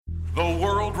The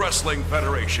World Wrestling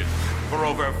Federation. For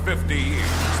over 50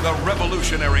 years, the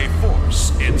revolutionary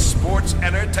force in sports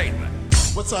entertainment.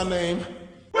 What's our name?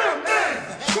 Well,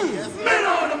 men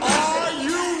on the Are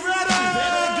you ready?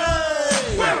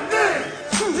 Well,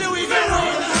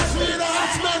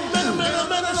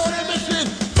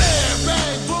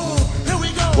 Here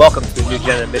we go. Welcome to the New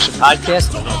Gen Admission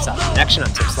Podcast, the North South Connection.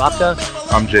 I'm Tim Slomka.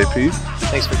 I'm JP.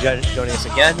 Thanks for joining us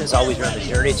again. As always, we're on the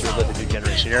journey to relive the new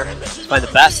generation era, to find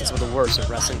the best and some of the worst of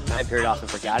wrestling time period often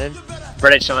forgotten.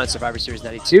 Brett and Shawn on Survivor Series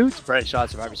 92, to Brett and Shawn on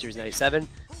Survivor Series 97.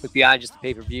 Look beyond just the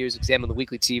pay-per-views, examine the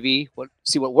weekly TV,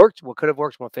 see what worked, what could have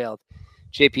worked, what failed.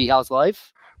 JP, how's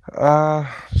life?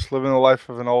 Just living the life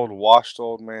of an washed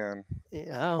old man.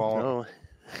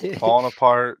 Falling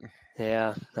apart.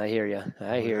 Yeah, I hear you.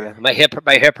 My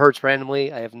hip hurts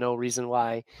randomly. I have no reason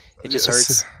why. It just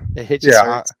hurts. It just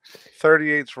hurts.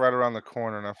 38's right around the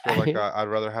corner, and I feel like I'd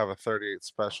rather have a 38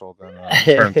 special than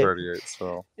turn 38.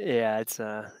 So yeah, it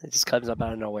just comes up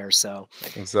out of nowhere. So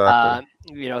exactly.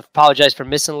 Apologize for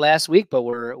missing last week, but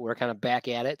we're kind of back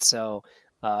at it. So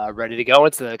ready to go.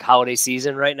 It's the holiday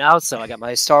season right now, so I got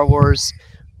my Star Wars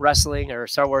wrestling or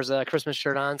Star Wars Christmas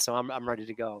shirt on, so I'm ready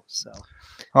to go. So.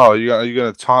 Oh, are you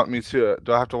gonna taunt me too?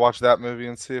 Do I have to watch that movie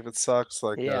and see if it sucks?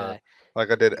 Like I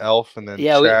did Elf, and then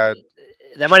Chad.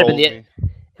 That might have been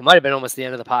it might have been almost the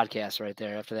end of the podcast right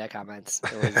there after that comment.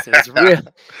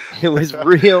 It was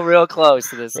real close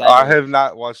to this. I have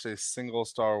not watched a single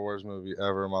Star Wars movie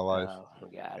ever in my life. Oh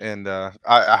God. And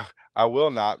I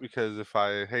will not, because if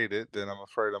I hate it, then I'm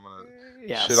afraid I'm gonna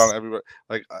shit on everybody.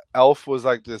 Like Elf was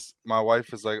like this. My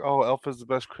wife is like, "Oh, Elf is the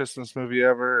best Christmas movie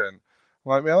ever," and I'm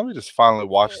like, man, let me just finally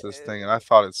watch this thing. And I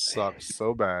thought it sucked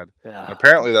so bad. Yeah. And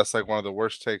apparently, that's like one of the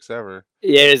worst takes ever.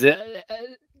 Yeah, it is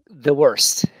the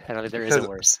worst. I don't think there is a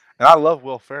worse. And I love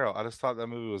Will Ferrell. I just thought that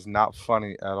movie was not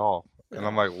funny at all. And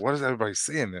I'm like, what is everybody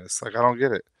seeing this? Like, I don't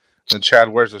get it. And Chad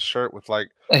wears a shirt with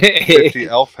like 50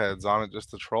 elf heads on it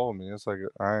just to troll me. It's like,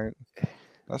 all right,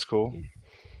 that's cool.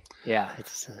 Yeah,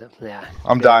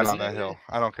 I'm dying on that hill.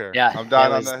 I don't care. Yeah, I'm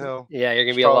dying on that hill. Yeah, you're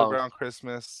gonna be Charlie alone. Brown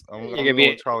Christmas. I'm You're gonna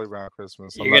be Charlie Brown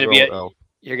Christmas. You're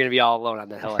gonna be all alone on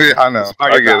the hill. Yeah, I know.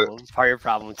 I get it. It's part of your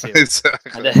problem too.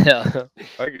 Exactly. On the hill.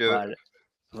 I get it.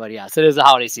 But yeah, so it is the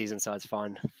holiday season, so it's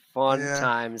fun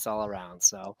times all around.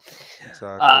 So,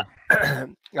 exactly. All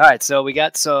right, so we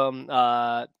got some.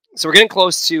 So we're getting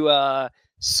close to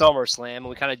SummerSlam, and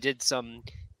we kind of did some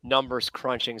numbers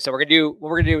crunching. So what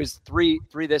we're gonna do is three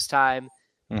this time,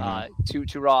 two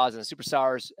Raws and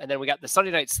Superstars, and then we got the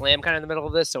Sunday Night Slam kind of in the middle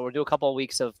of this. So we'll do a couple of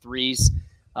weeks of threes,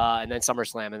 and then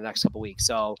SummerSlam in the next couple of weeks.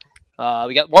 So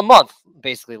we got 1 month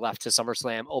basically left to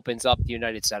SummerSlam. Opens up the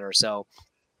United Center, so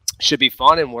should be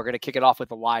fun, and we're gonna kick it off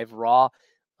with a live Raw.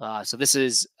 So this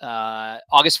is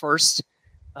August 1st,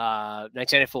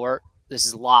 1994. This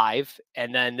is live,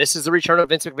 and then this is the return of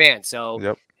Vince McMahon.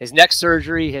 So his neck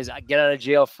surgery, his get out of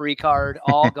jail free card,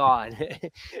 all gone,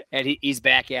 and he's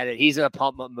back at it. He's in a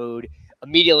pump up mood.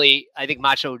 Immediately, I think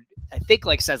Macho,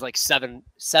 says like seven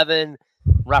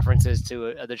references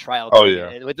to the trial. Oh yeah.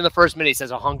 And within the first minute, he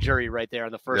says a hung jury right there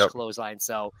on the first clothesline.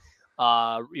 So, you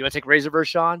want to take Razor versus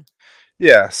Shawn?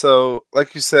 Yeah. So,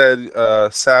 like you said,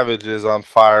 Savage is on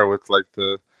fire with like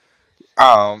the.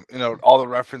 All the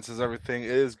references, everything. It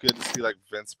is good to see like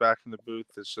Vince back in the booth.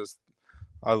 It's just,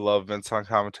 I love Vince on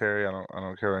commentary. I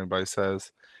don't care what anybody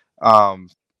says.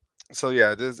 So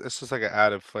yeah, it's just like an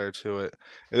added flair to it.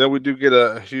 And then we do get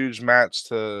a huge match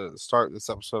to start this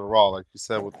episode of Raw, like you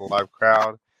said, with the live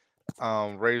crowd.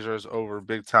 Razor's over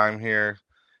big time here.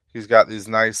 He's got these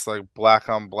nice like black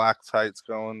on black tights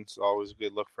going. It's always a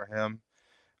good look for him.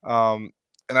 And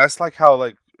I just like how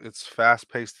like it's fast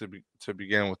paced to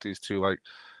begin with these two. Like,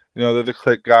 they're the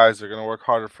click guys. They're gonna work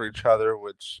harder for each other,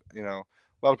 which a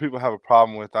lot of people have a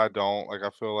problem with. I don't. Like,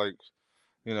 I feel like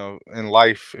in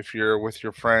life, if you're with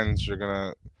your friends, you're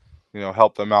gonna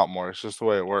help them out more. It's just the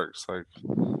way it works. Like,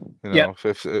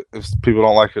 if people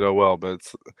don't like it, oh well. But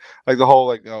it's like the whole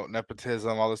like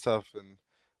nepotism, all this stuff,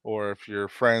 or if you're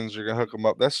friends, you're gonna hook them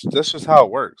up. That's just how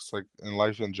it works. Like in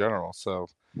life in general. So,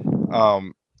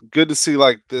 good to see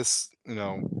like this,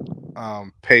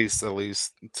 pace at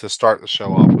least to start the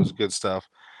show off was good stuff.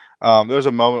 There's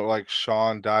a moment where, like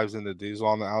Shawn dives into Diesel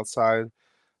on the outside,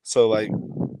 so like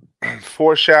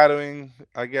foreshadowing,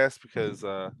 I guess, because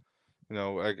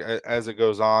like, as it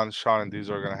goes on, Shawn and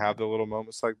Diesel are gonna have their little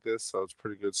moments like this, so it's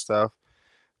pretty good stuff.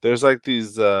 There's like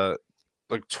these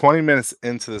like 20 minutes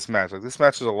into this match. Like this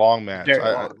match is a long match.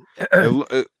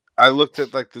 I looked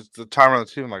at like the timer on the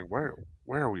team. I'm like, where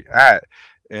are we at?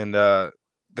 And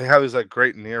they have these like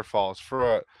great near falls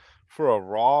for a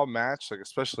Raw match, like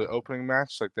especially opening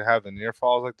match. Like they have the near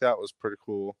falls like that was pretty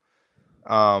cool.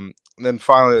 Then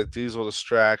finally, like, Diesel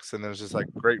distracts, and there's this like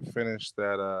great finish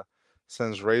that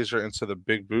sends Razor into the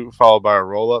big boot, followed by a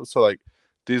roll up. So like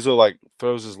Diesel like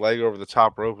throws his leg over the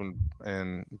top rope,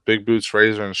 and big boots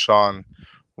Razor, and Shawn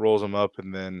rolls him up,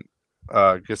 and then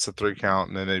gets the 3 count,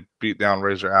 and then they beat down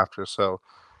Razor after. So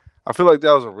I feel like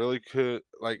that was a really good,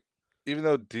 like, even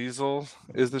though Diesel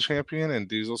is the champion and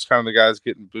Diesel's kind of the guy that's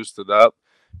getting boosted up,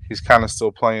 he's kind of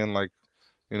still playing like,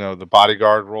 the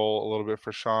bodyguard role a little bit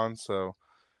for Shawn. So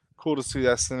cool to see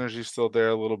that synergy still there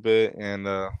a little bit. And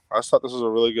I just thought this was a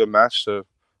really good match to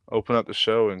open up the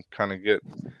show and kind of get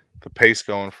the pace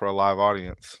going for a live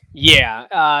audience.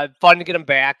 Yeah, fun to get him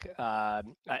back.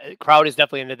 Crowd is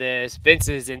definitely into this. Vince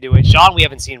is into it. Shawn, we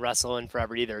haven't seen wrestle in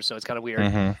forever either, so it's kind of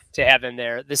weird to have him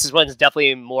there. This is one's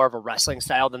definitely more of a wrestling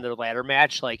style than their ladder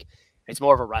match. Like, it's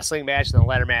more of a wrestling match than the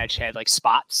ladder match had like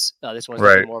spots. This one's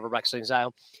more of a wrestling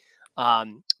style.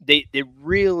 They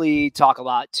really talk a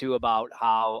lot too about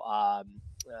how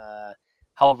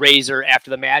Razor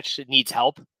after the match needs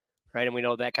help. Right, and we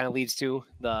know that kind of leads to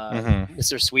the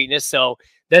Mr. Sweetness. So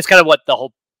that's kind of what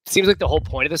seems like the whole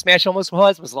point of this match almost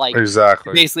was like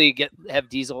basically have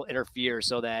Diesel interfere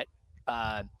so that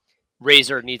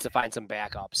Razor needs to find some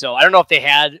backup. So I don't know if they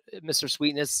had Mr.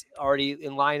 Sweetness already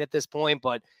in line at this point,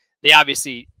 but they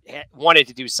obviously wanted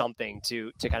to do something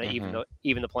to kind of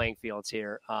even the playing fields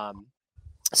here.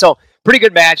 So pretty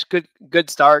good match, good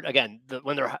start. Again,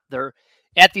 when they're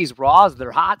at these Raws, they're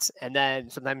hot, and then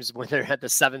sometimes when they're at the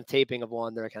 7th taping of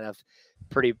one, they're kind of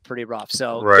pretty rough.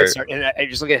 So, and I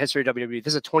just look at history of WWE.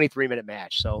 This is a 23-minute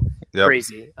match, so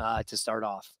crazy to start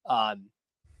off. And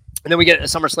then we get a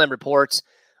SummerSlam report,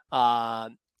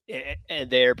 and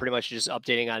they're pretty much just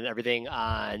updating on everything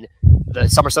on the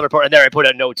SummerSlam report. And there I put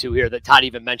a note too here that Todd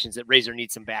even mentions that Razor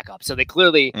needs some backup. So they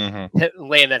clearly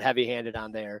laying that heavy-handed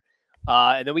on there.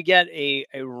 And then we get a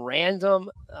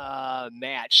random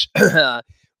match,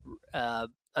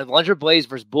 Alundra Blaze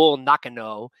versus Bull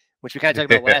Nakano, which we kind of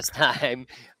talked about last time.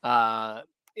 Kind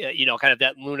of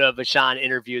that Luna Vachon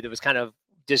interview that was kind of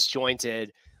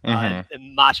disjointed. And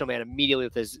Macho Man immediately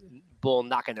with his Bull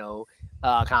Nakano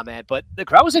comment, but the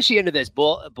crowd was actually into this.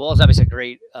 Bull is obviously a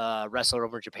great wrestler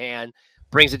over in Japan.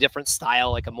 Brings a different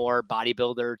style, like a more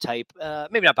bodybuilder type,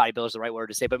 maybe not bodybuilder is the right word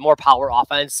to say, but more power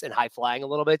offense and high flying a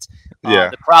little bit.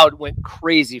 The crowd went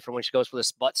crazy from when she goes for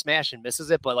this butt smash and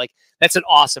misses it, but like that's an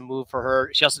awesome move for her.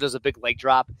 She also does a big leg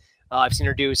drop. I've seen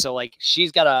her do. So like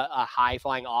she's got a high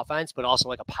flying offense, but also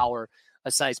like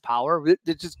a size power.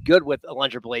 It's just good with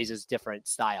Alundra Blaze's different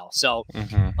style. So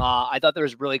I thought that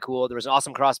was really cool. There was an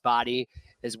awesome cross body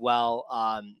as well.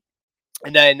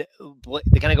 And then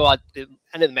they kind of go out. The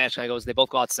end of the match kind of goes. They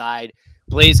both go outside.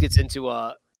 Blaze gets into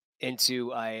the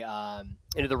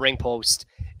ring post,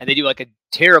 and they do like a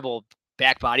terrible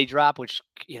back body drop, which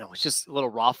it's just a little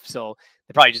rough. So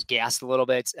they probably just gassed a little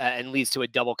bit, and leads to a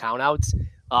double count out,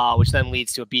 which then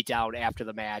leads to a beatdown after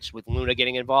the match with Luna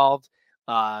getting involved.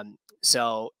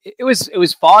 So it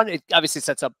was fun. It obviously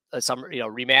sets up some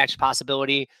rematch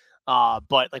possibility.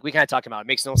 But like we kind of talked about, it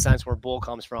makes no sense where Bull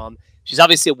comes from. She's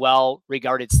obviously a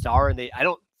well-regarded star, and I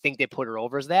don't think they put her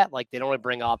over as that. Like they don't really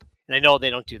bring up, and I know they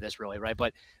don't do this really, right?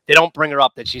 But they don't bring her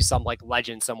up that she's some like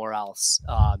legend somewhere else.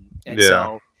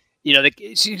 So,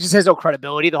 she just has no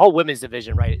credibility. The whole women's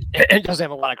division, right? It doesn't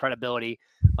have a lot of credibility.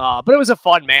 But it was a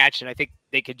fun match, and I think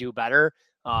they could do better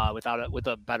with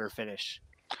a better finish.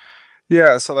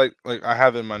 Yeah, so like I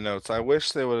have in my notes, I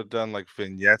wish they would have done like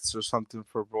vignettes or something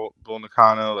for Bull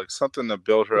Nakano, like something to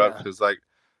build her up, because like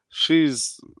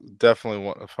she's definitely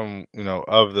one from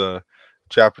of the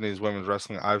Japanese women's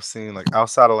wrestling I've seen, like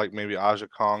outside of like maybe Aja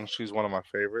Kong, she's one of my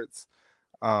favorites.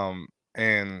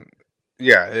 And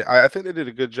yeah, I think they did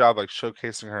a good job like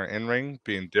showcasing her in ring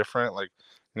being different, like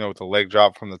with the leg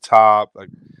drop from the top, like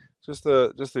just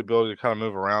the ability to kind of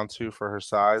move around too for her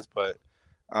size, but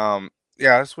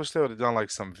yeah, I just wish they would have done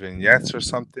like some vignettes or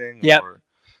something, or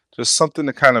just something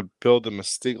to kind of build the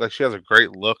mystique. Like she has a great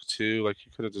look too. Like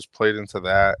you could have just played into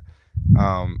that.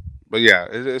 But yeah,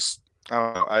 it's I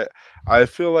don't know. I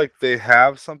feel like they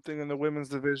have something in the women's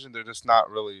division. They're just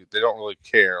not really. They don't really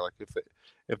care. Like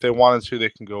if they wanted to, they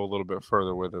can go a little bit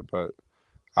further with it. But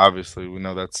obviously, we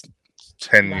know that's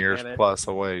 10 years plus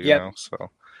away. So.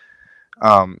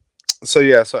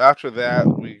 So after that,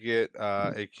 we get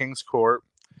a King's Court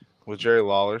with Jerry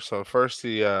Lawler. So first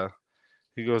he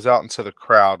goes out into the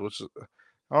crowd, which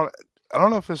I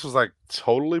don't know if this was like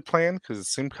totally planned because it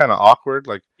seemed kind of awkward.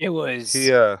 Like it was.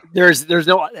 There's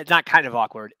no. It's not kind of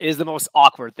awkward. It is the most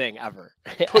awkward thing ever.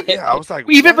 Yeah, I was like,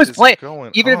 even if it was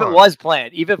planned, even if it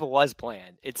was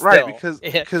planned, it's right still,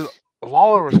 because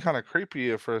Lawler was kind of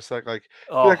creepy for a sec. Like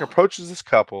he approaches this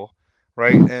couple,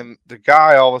 right? And the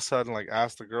guy all of a sudden like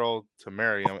asks the girl to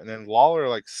marry him, and then Lawler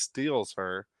like steals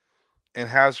her and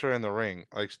has her in the ring.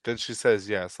 Like then she says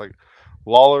yes. Like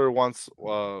Lawler wants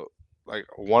like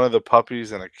one of the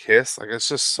puppies and a kiss. Like it's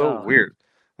just so Oh. weird.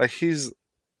 Like he's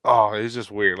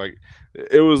just weird. Like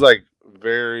it was like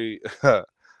very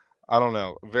I don't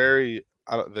know, very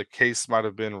the case might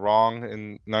have been wrong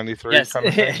in '93 Yes. kind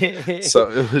of thing.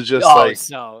 So it was just Oh, like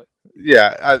so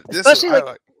yeah, especially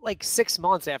I like 6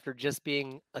 months after just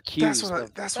being accused.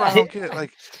 that's what I don't get.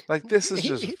 Like this is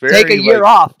just very take a year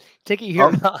off. Take a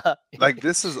year off. like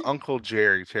this is Uncle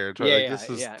Jerry territory. Like this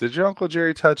is Yeah. did your Uncle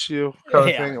Jerry touch you kind of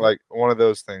Yeah. thing? Like one of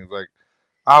those things. Like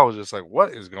I was just like,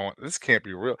 what is going? This can't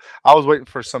be real. I was waiting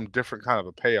for some different kind of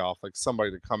a payoff, like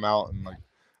somebody to come out and like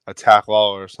attack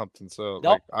Lawler or something. So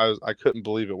Nope. like I couldn't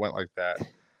believe it went like that.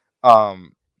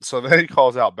 So then he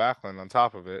calls out Backlund on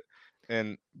top of it,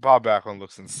 and Bob Backlund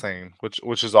looks insane,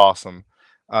 which is awesome.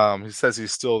 He says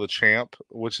he's still the champ,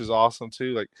 which is awesome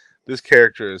too. Like this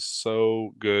character is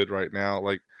so good right now.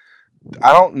 Like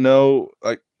I don't know,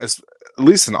 like at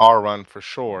least in our run for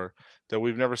sure, that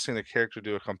we've never seen a character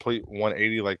do a complete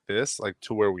 180 like this, like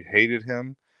to where we hated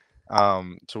him,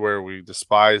 to where we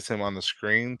despised him on the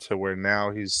screen, to where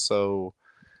now he's so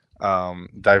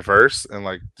diverse and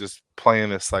like just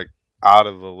playing this like out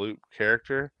of the loop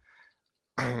character.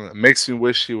 It makes me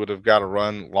wish he would have got a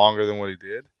run longer than what he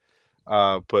did.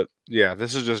 But yeah,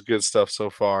 this is just good stuff so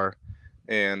far.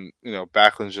 And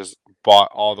Backlund's just bought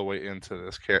all the way into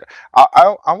this character.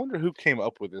 I wonder who came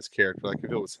up with this character, like if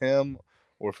it was him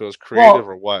or if it was creative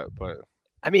or what. But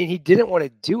I mean, he didn't want to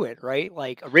do it, right?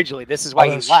 Like originally, this is why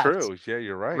he that's left. true. Yeah,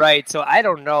 you're right. Right. So I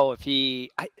don't know if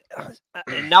he.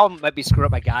 And now I might be screwing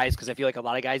up my guys because I feel like a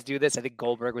lot of guys do this. I think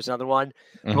Goldberg was another one.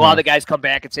 A lot of the guys come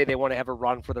back and say they want to have a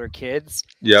run for their kids.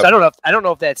 Yeah. So I don't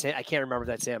know if that's him. I can't remember if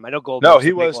that's him. I know Goldberg. No,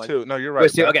 he was too. No, you're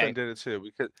right. Okay. Did it too.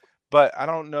 But I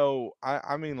don't know.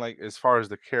 I mean, like as far as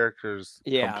the character's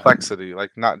Yeah. complexity,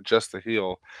 like not just the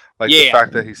heel, like the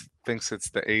fact that he thinks it's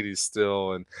the '80s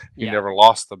still, and he never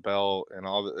lost the belt, and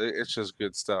all that. It's just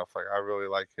good stuff. Like I really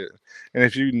like it. And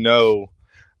if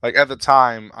like at the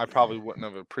time, I probably wouldn't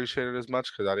have appreciated it as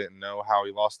much because I didn't know how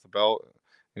he lost the belt.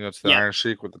 To the Iron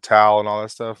Sheik with the towel and all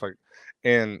that stuff. Like,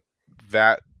 and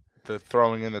that the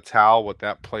throwing in the towel, what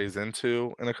that plays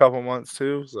into in a couple months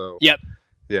too. So Yep.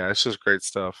 Yeah, it's just great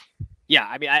stuff. Yeah,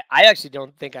 I mean, I actually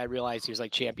don't think I realized he was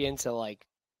like champion till like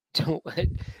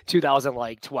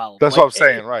 2012. That's what I'm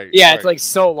saying, right? Yeah, right. It's like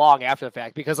so long after the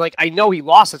fact because like I know he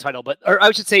lost the title, or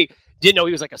I should say, didn't know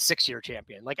he was like a 6-year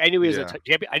champion. Like I knew he was a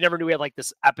champion. I never knew he had like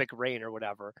this epic reign or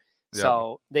whatever. Yeah.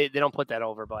 So they don't put that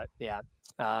over, but yeah,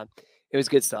 it was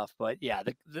good stuff. But yeah,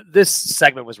 this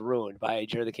segment was ruined by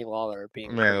Jerry the King Lawler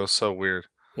being. Man, it was so weird.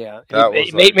 Yeah,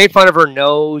 he made fun of her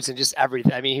nose and just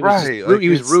everything. I mean, he was he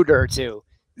was rude to her too.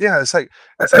 Yeah, it's like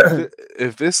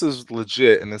if this is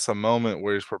legit and it's a moment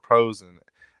where he's proposing,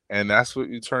 and that's what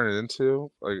you turn it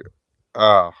into, like,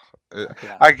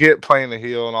 I get playing the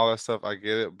heel and all that stuff. I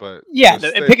get it, but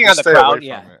and picking on the crowd,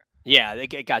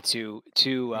 it got too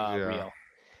real.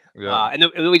 Yeah, and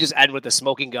then we just end with the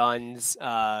smoking guns.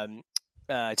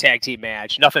 Tag team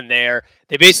match, nothing there.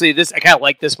 They basically I kind of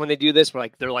like this when they do this, where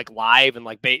like they're like live and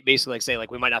like basically like say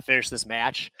like we might not finish this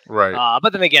match, right?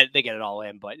 But then they get it all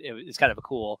in. But it's kind of a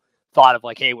cool thought of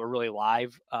like, hey, we're really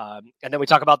live. And then we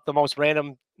talk about the most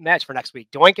random match for next week: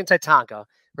 Doink and Tatanka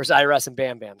versus IRS and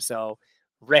Bam Bam. So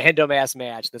random ass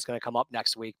match that's going to come up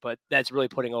next week, but that's really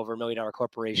putting over $1 Million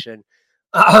Corporation.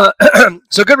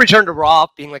 So good return to Raw,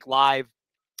 being like live.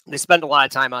 They spend a lot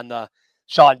of time on the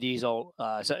Shawn Diesel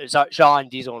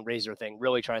and Razor thing,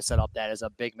 really trying to set up that as a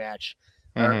big match,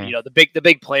 or the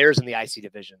big players in the IC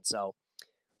division. So,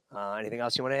 anything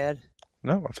else you want to add?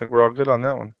 No, I think we're all good on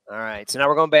that one. All right, so now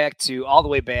we're going back to all the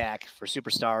way back for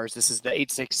Superstars. This is the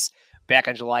 8-6 back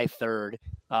on July 3rd.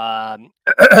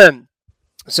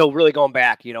 So really going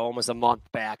back, almost a month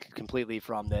back completely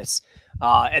from this.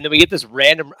 And then we get this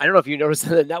random, I don't know if you noticed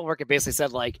the network, it basically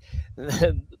said like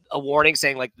a warning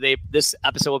saying like this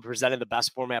episode will present in the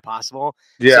best format possible.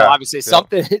 Yeah. So obviously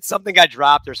something got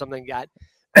dropped or something got,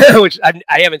 which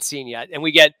I haven't seen yet. And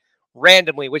we get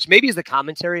randomly, which maybe is the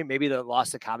commentary, maybe they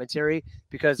lost the commentary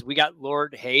because we got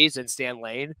Lord Hayes and Stan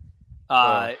Lane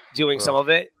doing some of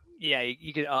it. Yeah,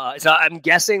 you could. So I'm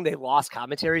guessing they lost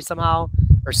commentary somehow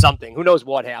or something. Who knows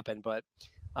what happened? But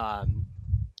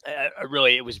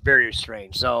really, it was very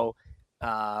strange. So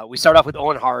we start off with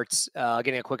Owen Hart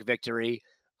getting a quick victory,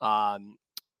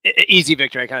 easy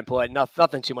victory. I kind of put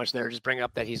nothing too much there. Just bring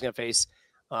up that he's going to face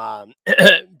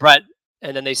Brett,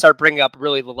 and then they start bringing up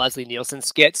really the Leslie Nielsen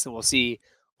skits that we'll see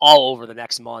all over the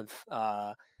next month.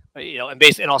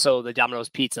 and also the Domino's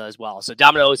Pizza as well. So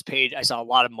Domino's paid, I saw a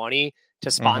lot of money to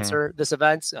sponsor this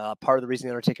event. Part of the reason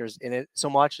the Undertaker's in it so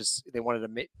much is they wanted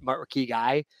a marquee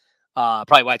guy.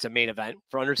 Probably why it's a main event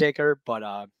for Undertaker,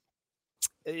 but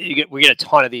we get a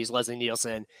ton of these Leslie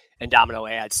Nielsen and Domino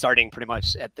ads starting pretty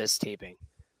much at this taping.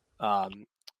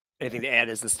 Anything to add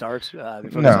as the start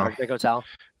before the Big Hotel?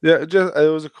 Yeah,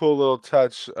 it was a cool little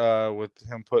touch with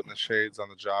him putting the shades on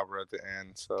the jobber at the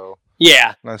end. So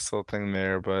yeah, nice little thing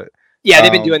there. But yeah,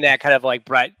 they've been doing that kind of like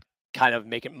Brett kind of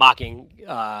mocking.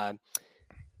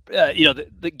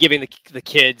 Giving the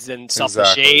kids and stuff the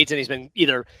shades, and he's been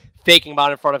either faking them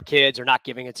out in front of kids or not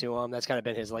giving it to them. That's kind of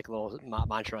been his like little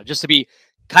mantra, just to be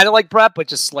kind of like Brett, but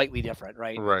just slightly different,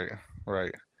 right?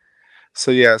 Right.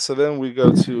 So then we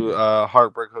go to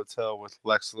Heartbreak Hotel with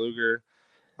Lex Luger.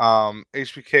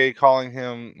 HBK calling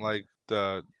him like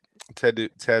the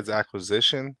Ted's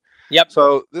acquisition. Yep.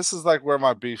 So this is like where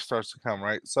my beef starts to come,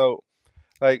 right? So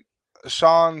like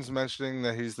Shawn's mentioning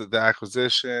that he's the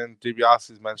acquisition.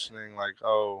 DiBiase's mentioning like,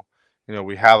 oh,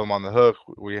 we have him on the hook.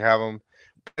 We have him.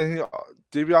 And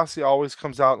DiBiase always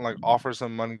comes out and like offers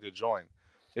him money to join.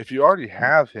 If you already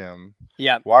have him,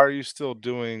 why are you still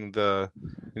doing the,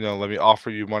 let me offer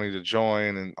you money to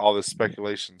join and all this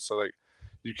speculation? So like,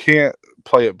 you can't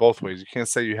play it both ways. You can't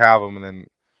say you have him and then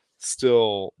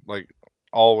still like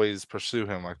always pursue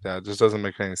him like that. It just doesn't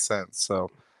make any sense. So,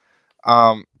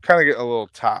 kind of get a little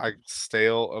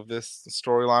stale of this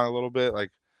storyline a little bit, like,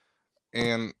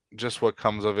 and just what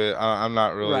comes of it. I'm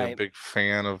not really a big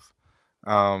fan of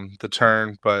the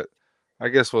turn, but I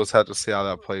guess we'll just have to see how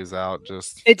that plays out.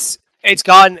 Just it's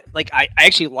gone. Like I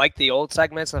actually like the old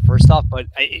segments and the first stuff, but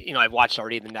I've watched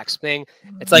already the next thing.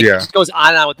 It's like it just goes on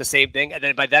and on with the same thing, and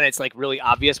then by then it's like really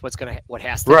obvious what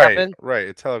has to happen. Right.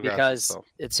 It telegraphs because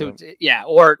itself. It's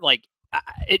or like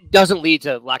it doesn't lead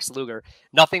to Lex Luger.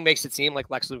 Nothing makes it seem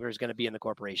like Lex Luger is going to be in the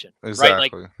corporation. Exactly.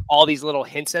 Right? Like all these little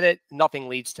hints at it, nothing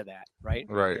leads to that. Right.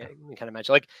 Right. Yeah, we kind of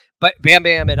mentioned like, but Bam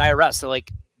Bam and IRS. So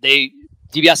like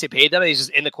DiBiase paid them, and he's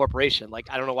just in the corporation. Like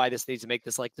I don't know why this needs to make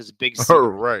this like this big.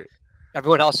 Right.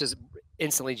 Everyone else just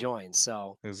instantly joins.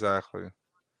 So exactly.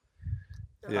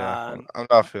 Yeah, I'm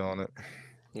not feeling it.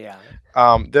 Yeah.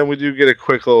 Then we do get a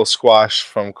quick little squash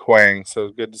from Quang, so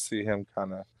it's good to see him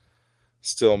kind of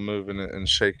still moving and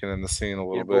shaking in the scene a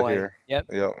little bit here. Yep.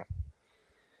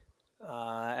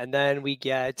 And then we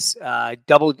get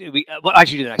double. Well,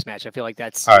 actually, do the next match. I feel like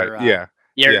that's all right.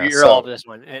 You're all over this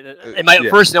one. And my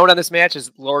first note on this match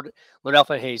is Lord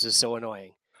Alfred Hayes is so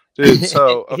annoying. Dude,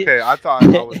 so okay, I thought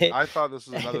this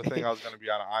was another thing I was going to be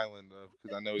on an island of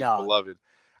because I know he's beloved.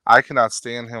 I cannot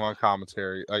stand him on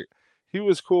commentary. Like he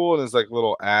was cool in his like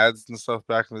little ads and stuff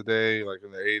back in the day, like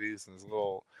in the '80s, and his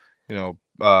little,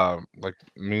 like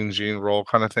Mean Gene role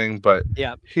kind of thing. But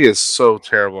he is so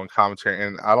terrible in commentary,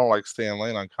 and I don't like Stan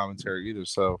Lane on commentary either.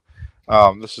 So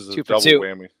this is a double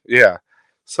whammy. Yeah.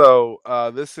 So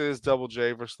this is Double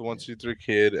J versus the 1-2-3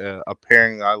 Kid, a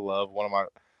pairing that I love.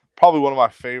 Probably one of my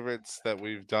favorites that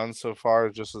we've done so far,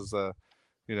 just as a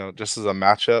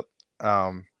matchup.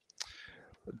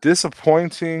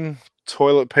 Disappointing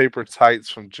toilet paper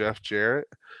tights from Jeff Jarrett.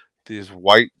 These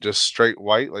white, just straight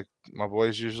white, like my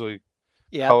boy's usually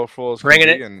colorful as bringing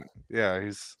it. And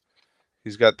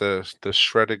he's got the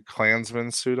shredded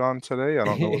Klansman suit on today. I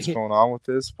don't know what's going on with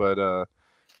this, but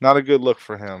not a good look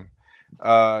for him.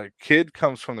 Kid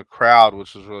comes from the crowd,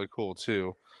 which is really cool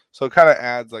too. So it kind of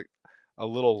adds like a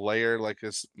little layer, like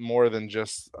it's more than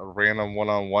just a random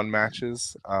one-on-one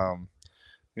matches.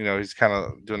 He's kind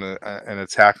of doing an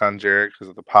attack on Jarrett because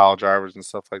of the pile drivers and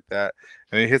stuff like that,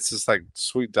 and he hits this like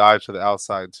sweet dive to the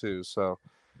outside too. So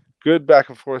good back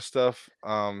and forth stuff.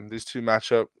 These two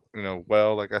match up,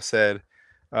 well. Like I said,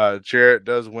 Jarrett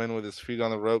does win with his feet on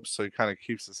the ropes, so he kind of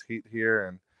keeps his heat here,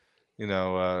 and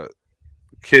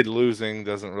Kid losing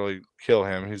doesn't really kill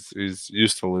him. He's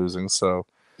used to losing, so.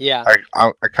 Yeah,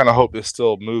 I kind of hope this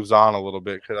still moves on a little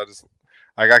bit because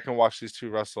I can watch these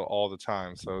two wrestle all the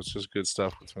time, so it's just good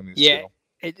stuff between these two. Yeah,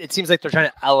 it seems like they're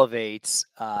trying to elevate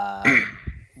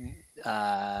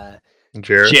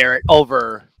Jarrett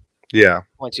over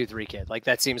 1-2-3 Kid. Like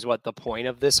that seems what the point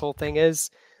of this whole thing is,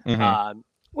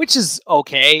 which is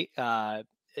okay.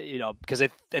 Because I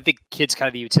think Kid's kind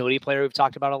of the utility player we've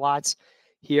talked about a lot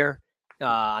here.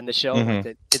 On the show,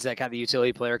 it's that kind of the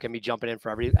utility player can be jumping in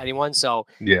for anyone. So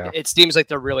it seems like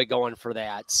they're really going for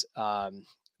that.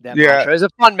 Mantra. It was a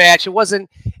fun match. It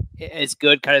wasn't as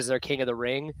good kind of as their King of the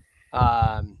Ring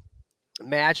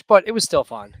match, but it was still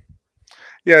fun.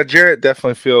 Yeah, Jarrett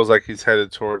definitely feels like he's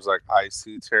headed towards like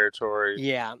IC territory.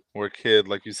 Yeah, where Kid,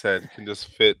 like you said, can just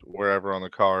fit wherever on the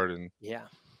card and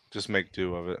just make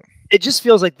do of it. It just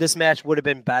feels like this match would have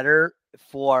been better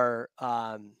for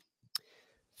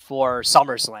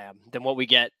SummerSlam than what we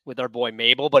get with our boy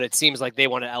Mabel, but it seems like they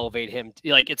want to elevate him.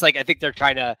 Like it's like I think they're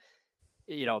trying to,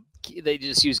 they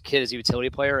just use Kid as a utility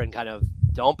player and kind of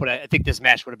don't. But I think this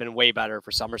match would have been way better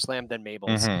for SummerSlam than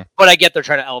Mabel's. Mm-hmm. But I get they're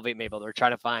trying to elevate Mabel. They're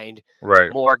trying to find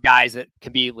Right. more guys that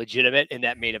can be legitimate in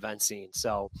that main event scene.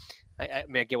 So I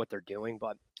mean, I get what they're doing,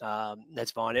 but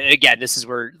that's fun. And again, this is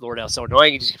where Lordale's so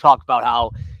annoying. You just talk about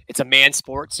how it's a man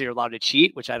sport, so you're allowed to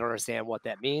cheat, which I don't understand what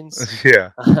that means. Yeah.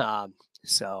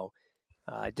 So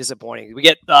disappointing. We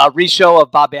get re-show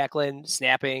of Bob Backlund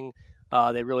snapping.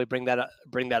 They really bring that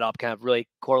up, kind of really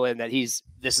correlating that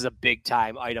this is a big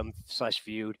time item /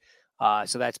 feud.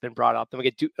 So that's been brought up. Then we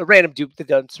get a random Duke the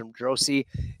Duns from Drosy.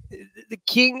 The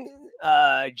King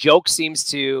joke seems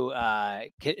to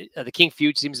the King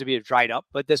feud seems to be dried up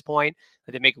at this point.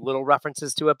 They make little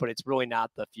references to it, but it's really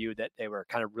not the feud that they were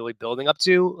kind of really building up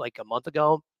to like a month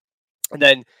ago. And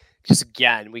then just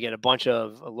again, we get a bunch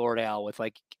of Lordale with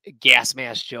like gas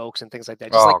mask jokes and things like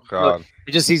that. Just God!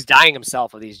 It just he's dying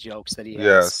himself of these jokes that he has.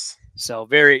 Yes. So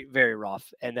very very rough.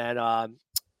 And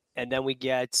then we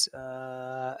get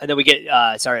the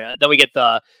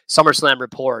SummerSlam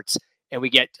reports, and we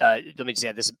get let me just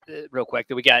add this real quick.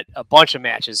 That we got a bunch of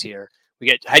matches here. We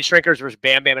get Head Shrinkers versus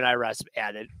Bam Bam and IRS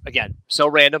added. Again, so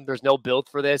random. There's no build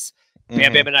for this.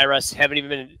 Bam Bam and IRS haven't even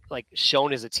been like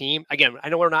shown as a team. Again, I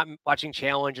know we're not watching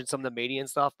Challenge and some of the Mania and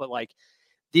stuff, but like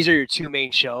these are your two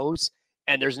main shows,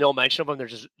 and there's no mention of them. They're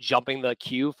just jumping the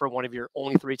queue for one of your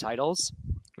only 3 titles.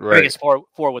 Right. I guess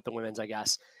four with the women's, I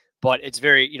guess. But it's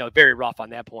very, very rough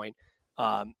on that point.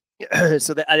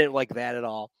 So that I didn't like that at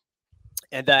all.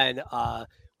 And then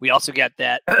we also get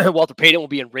that Walter Payton will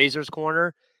be in Razor's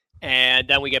corner. And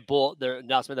then we get the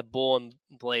announcement that Bull and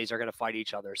Blaze are going to fight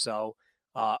each other. So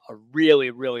a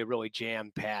really, really, really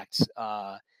jam-packed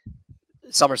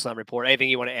SummerSlam report. Anything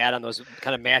you want to add on those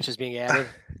kind of matches being added?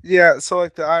 Yeah, so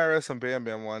like the IRS and Bam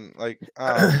Bam one, like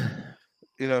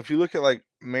if you look at like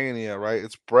Mania, right?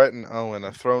 It's Brett and Owen,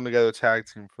 a thrown together tag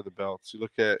team for the belts. You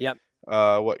look at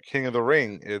King of the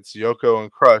Ring, it's Yoko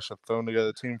and Crush, a thrown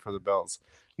together team for the belts.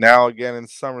 Now again in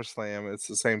SummerSlam, it's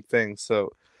the same thing. So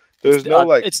there's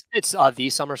it's the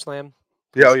SummerSlam.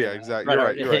 Yeah, exactly.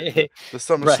 You're right. The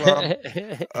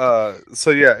SummerSlam. So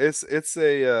yeah, it's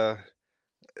a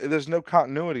there's no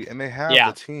continuity, and they have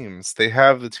the teams. They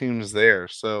have the teams there.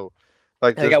 So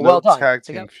like there's no tag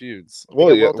team feuds.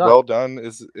 Well done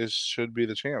is should be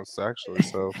the champs actually.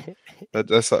 So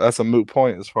that's a moot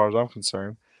point as far as I'm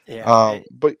concerned. Yeah.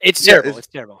 But it's terrible. It's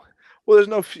terrible. Well, there's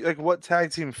no like what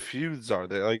tag team feuds are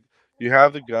there? Like you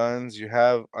have the Guns, you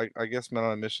have I guess Men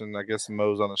on a Mission, I guess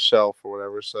Mo's on a shelf or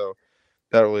whatever. So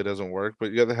that really doesn't work.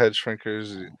 But you got the Head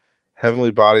Shrinkers,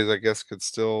 Heavenly Bodies. I guess could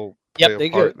still play a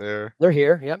part there. They're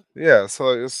here. Yep. Yeah.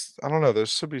 So I don't know. There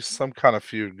should be some kind of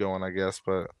feud going, I guess.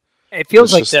 But it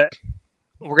feels like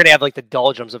we're gonna have like the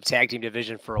doldrums of tag team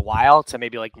division for a while to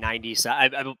maybe like 90s. I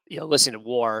listening to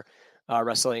War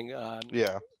Wrestling.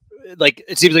 Like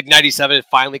it seems like 97 it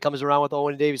finally comes around with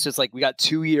Owen and Davies. So it's like we got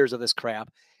 2 years of this crap,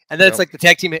 and then it's like the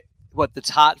tag team that's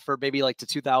hot for maybe like to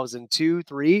 2002,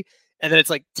 3. And then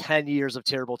it's like 10 years of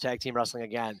terrible tag team wrestling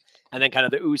again. And then kind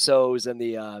of the Usos and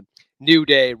the New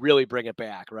Day really bring it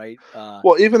back, right?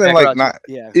 Well, even in like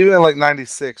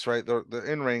 96, right? The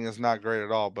in-ring is not great at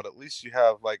all, but at least you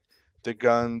have like the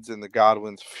Guns and the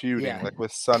Godwins feuding, like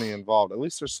with Sonny involved. At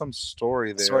least there's some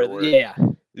story there.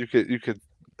 You could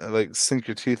like sink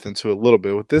your teeth into a little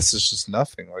bit. With this, it's just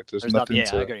nothing. Like there's nothing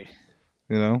to, I agree.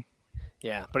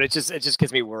 Yeah, but it just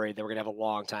gets me worried that we're gonna have a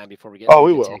long time before we get.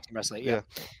 We will. Tag team wrestling.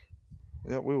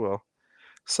 Yeah, we will.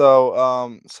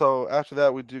 So, so after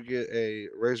that, we do get a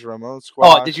Razor Ramon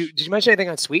squash. Oh, did you mention anything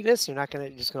on Sweetness? You're not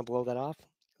just gonna blow that off?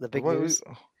 The big news.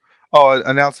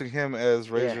 Announcing him as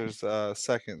Razor's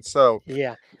second. So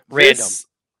this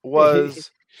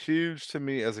was huge to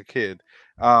me as a kid.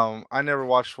 I never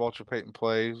watched Walter Payton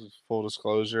play. Full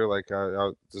disclosure, like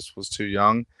I just was too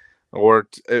young, or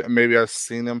maybe I've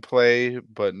seen him play,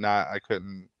 but I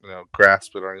couldn't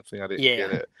grasp it or anything. I didn't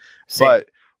get it. Same. But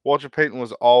Walter Payton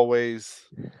was always,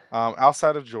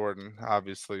 outside of Jordan,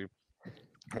 obviously,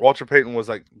 Walter Payton was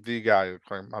like the guy.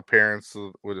 My parents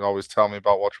would always tell me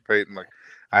about Walter Payton. Like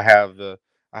I have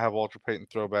Walter Payton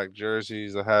throwback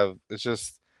jerseys.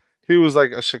 He was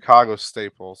like a Chicago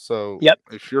staple. So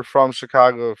if you're from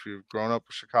Chicago, if you've grown up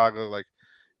with Chicago, like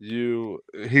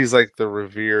he's like the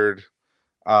revered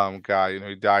guy.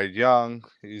 He died young.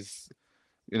 He's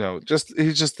just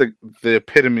the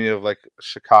epitome of like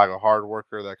Chicago hard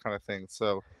worker, that kind of thing.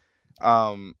 So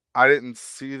I didn't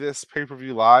see this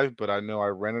pay-per-view live, but I know I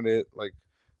rented it like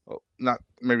not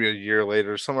maybe a year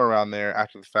later, somewhere around there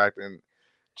after the fact, and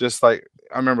just like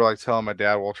I remember like telling my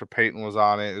dad Walter Payton was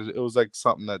on it. It was like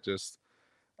something that just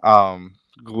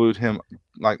glued him,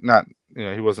 like not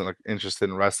he wasn't like interested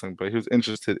in wrestling, but he was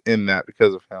interested in that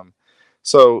because of him.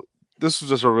 So this was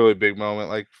just a really big moment,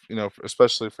 like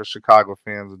especially for Chicago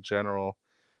fans in general,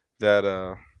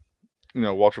 that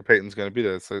Walter Payton's going to be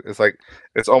there. It's like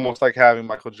it's almost like having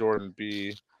Michael Jordan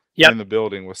be in the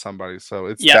building with somebody. So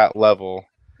it's that level.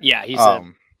 Yeah, he's a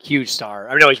huge star.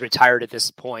 I know he's retired at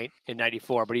this point in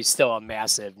 '94, but he's still a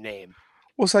massive name.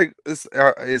 Well, it's like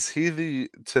is he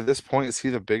to this point is he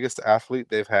the biggest athlete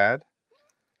they've had?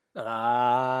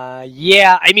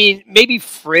 Yeah. I mean, maybe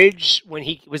Fridge when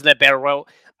he was in that Battle Royal.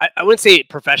 I wouldn't say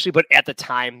professionally, but at the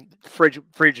time,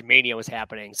 Fridge Mania was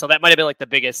happening, so that might have been like the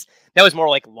biggest. That was more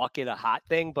like luck in a hot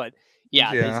thing, but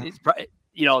yeah.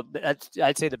 It's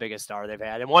I'd say the biggest star they've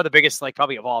had, and one of the biggest, like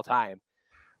probably of all time.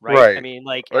 Right. I mean,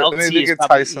 like LT they get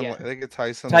probably, Tyson. They get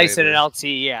Tyson. Tyson and LT.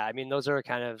 Yeah. I mean, those are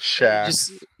kind of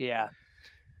Shaq.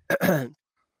 But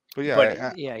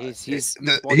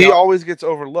he always gets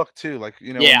overlooked too. Like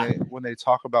when they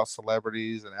talk about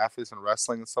celebrities and athletes and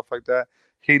wrestling and stuff like that,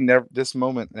 this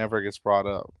moment never gets brought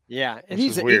up. Yeah, and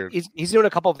he's weird. He's doing a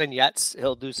couple of vignettes.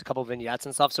 He'll do a couple of vignettes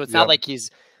and stuff. So it's not like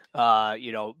he's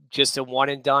just a one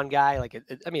and done guy. Like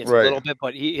it's a little bit,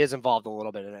 but he is involved a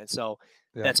little bit in it. So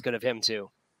that's good of him too.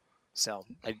 So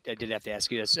I did have to ask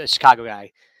you, as a Chicago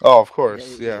guy. Oh, of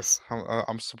course, yes.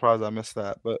 I'm surprised I missed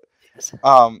that, but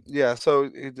So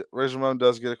Razor Ramon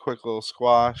does get a quick little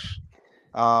squash.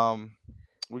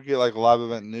 We get like live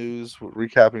event news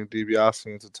recapping DiBiase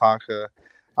and Tatanka.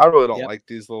 I really don't like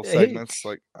these little segments.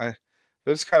 Like they're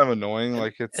just kind of annoying.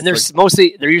 Like and there's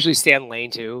mostly they're usually Stan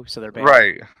Lane too, so they're bad.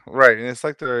 Right, and it's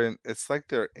like they're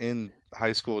in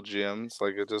high school gyms.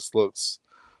 Like it just looks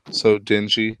so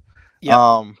dingy.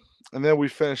 And then we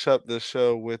finish up the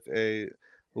show with a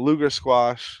Luger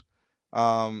squash.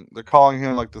 They're calling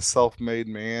him like the self-made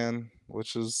man,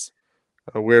 which is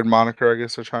a weird moniker I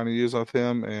guess they're trying to use with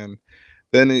him. And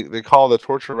then they call the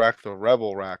torture rack the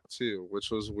rebel rack too,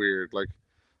 which was weird. Like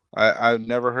I've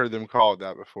never heard them call it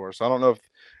that before. So I don't know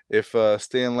if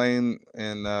Stan Lane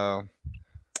and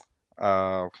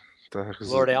Lord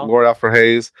Alfred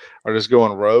Hayes are just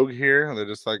going rogue here, and they're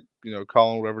just like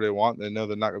calling whatever they want. They know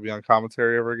they're not going to be on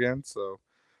commentary ever again, so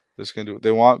they're just going to do what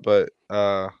they want. But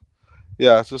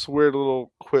it's just weird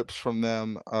little quips from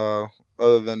them,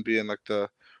 other than being like the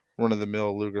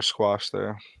run-of-the-mill Luger squash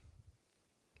there.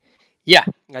 Yeah,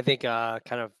 I think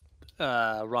kind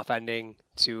of rough ending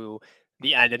to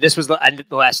the end, and this was the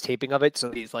last taping of it. So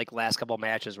these like last couple of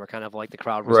matches were kind of like the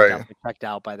crowd was definitely checked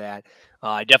out by that.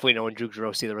 I definitely know in Drew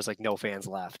Grossi there was like no fans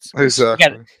left. So exactly.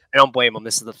 Again, I don't blame them.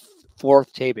 This is the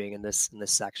fourth taping in this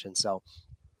section. So, all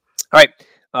right,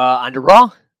 on to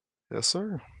Raw. Yes,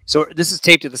 sir. So this is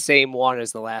taped to the same one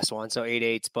as the last one, so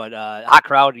 8/8. But hot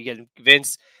crowd. You get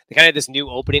Vince. They kind of had this new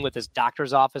opening with this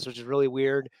doctor's office, which is really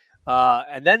weird.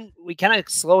 And then we kind of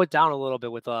slow it down a little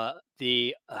bit with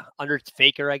the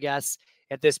Undertaker, I guess,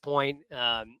 at this point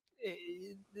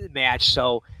match.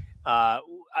 So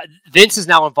Vince is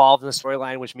now involved in the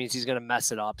storyline, which means he's going to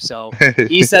mess it up. So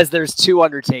he says there's two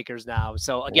Undertakers now.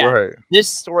 So again,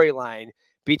 this storyline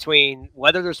between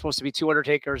whether there's supposed to be two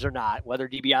Undertakers or not, whether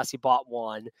DiBiase bought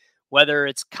one, whether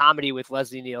it's comedy with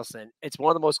Leslie Nielsen, it's one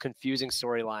of the most confusing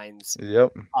storylines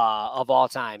of all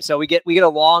time. So we get a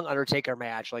long Undertaker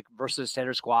match, like versus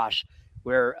standard squash,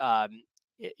 where I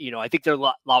think they're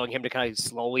allowing him to kind of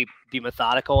slowly be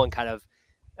methodical and kind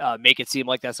of make it seem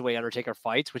like that's the way Undertaker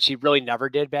fights, which he really never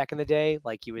did back in the day.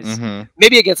 Like he was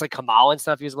maybe against like Kamal and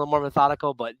stuff, he was a little more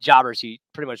methodical, but jobbers he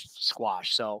pretty much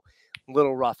squashed. So a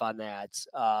little rough on that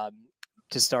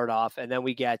to start off, and then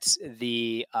we get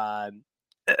the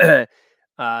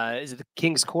is it the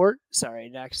King's Court? Sorry,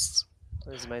 next.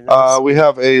 We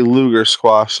have a Luger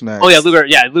squash next. Oh yeah,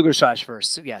 Luger squash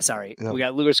first. Yeah, sorry. Yep. We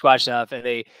got Luger squash stuff,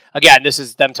 and this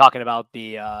is them talking about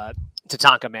the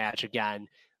Tatanka match again,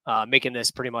 making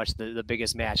this pretty much the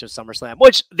biggest match of SummerSlam,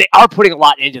 which they are putting a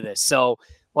lot into this. So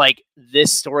like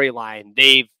this storyline,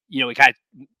 we kind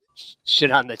of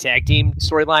shit on the tag team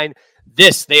storyline.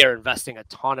 They are investing a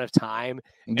ton of time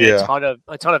and a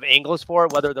ton of angles for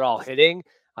it, whether they're all hitting.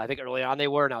 I think early on they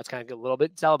were. Now it's kind of a little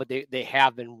bit dull, but they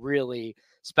have been really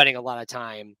spending a lot of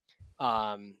time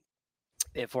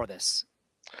for this.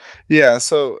 Yeah.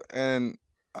 So and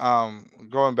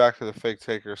going back to the fake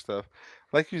taker stuff,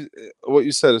 like what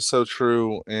you said is so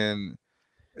true, and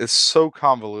it's so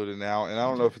convoluted now. And I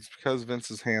don't know if it's because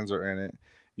Vince's hands are in it.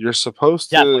 You're supposed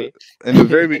to in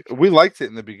the we liked it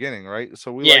in the beginning, right?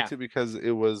 So we liked it because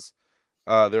it was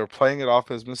They were playing it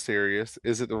off as mysterious.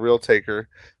 Is it the real Taker?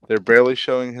 They're barely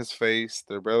showing his face.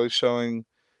 They're barely showing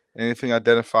anything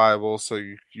identifiable, so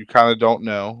you kind of don't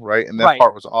know, right? And that Right.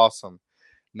 part was awesome.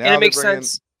 And Now it they makes bring in,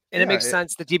 sense. And it yeah, makes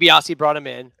sense that DiBiase brought him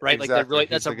in, right? Like they're exactly. really He's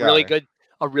that's the guy.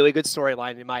 a really good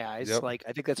storyline in my eyes. Yep, Like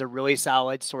I think that's a really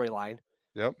solid storyline.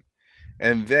 yep.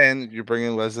 And then you bring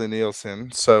in Leslie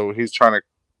Nielsen, so he's trying to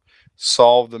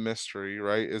solve the mystery,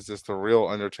 right? Is this the real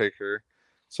Undertaker?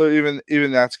 So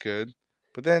even that's good.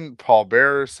 But then Paul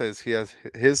Bearer says he has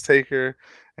his Taker,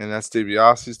 and that's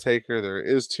DiBiase's Taker. There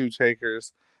is two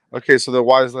Takers. Okay, so then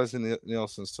why is Leslie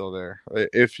Nielsen still there?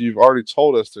 If you've already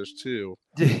told us there's two,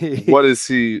 what is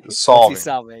he What's he solving?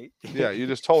 solving? Yeah, you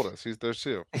just told us there's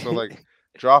two. So like,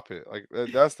 drop it. Like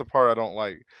that's the part I don't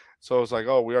like. So it's like,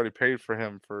 oh, we already paid for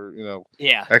him for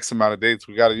Yeah. X amount of dates.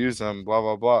 We got to use them. Blah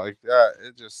blah blah. Like that.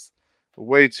 It just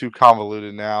way too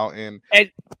convoluted now. And And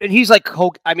he's like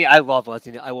I mean, I love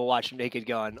Leslie. I will watch Naked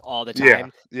Gun all the yeah,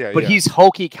 time. yeah, But yeah. he's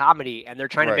hokey comedy, and they're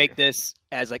trying to Right. make this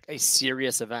as like a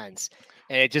serious event,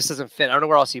 and it just doesn't fit. I don't know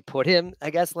where else you put him.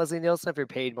 I guess Leslie Nielsen, if you're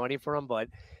paid money for him, but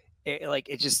it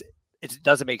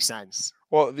doesn't make sense.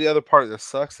 Well, the other part that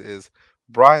sucks is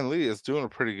Brian Lee is doing a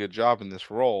pretty good job in this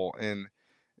role, and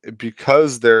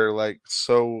because they're like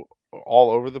so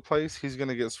all over the place, he's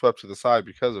gonna get swept to the side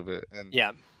because of it. And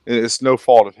Yeah. it's no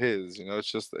fault of his.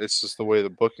 It's just the way the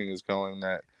booking is going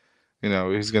that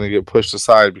he's going to get pushed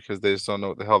aside because they just don't know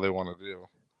what the hell they want to do.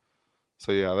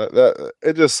 So yeah, that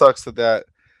it just sucks that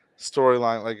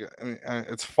storyline, like I mean,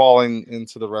 it's falling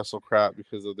into the wrestle crap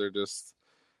because of they're just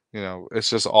it's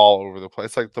just all over the place.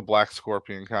 It's like the Black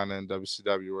Scorpion kind of in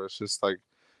WCW, where it's just like,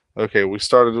 okay, we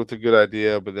started with a good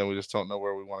idea, but then we just don't know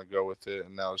where we want to go with it,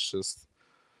 and now it's just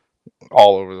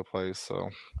all over the place. So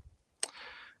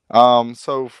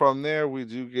from there we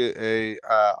do get a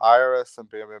IRS and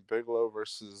Bam Bam Bigelow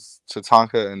versus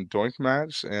Tatanka and Doink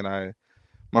match, and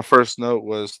my first note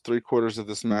was 3/4 of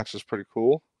this match is pretty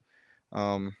cool.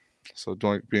 Um, so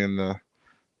Doink being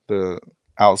the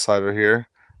outsider here,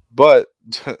 but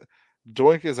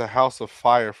Doink is a house of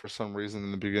fire for some reason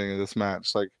in the beginning of this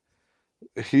match. Like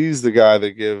he's the guy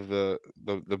they give the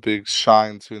big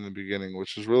shine to in the beginning,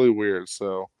 which is really weird.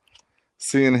 So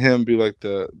seeing him be like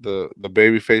the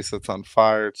baby face that's on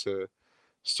fire to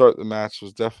start the match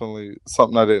was definitely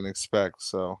something I didn't expect.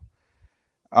 So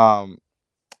um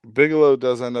Bigelow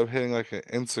does end up hitting like an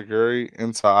Insiguri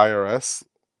into IRS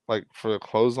like for the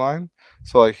clothesline.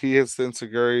 So like he hits the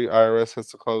Insiguri, IRS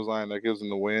hits the clothesline, that gives him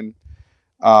the win.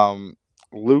 Um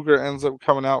Luger ends up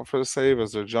coming out for the save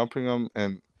as they're jumping him,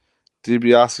 and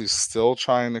DiBiase's still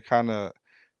trying to kind of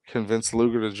convince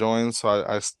Luger to join. So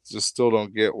just still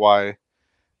don't get why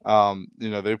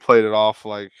they played it off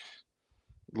like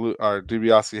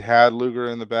DiBiase had Luger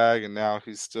in the bag, and now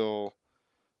he's still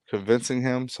convincing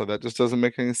him. So that just doesn't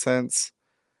make any sense.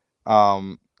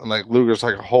 And like Luger's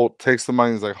like takes the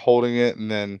money, he's like holding it,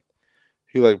 and then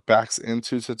he like backs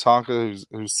into Tatanka,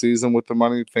 who sees him with the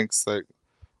money, thinks like,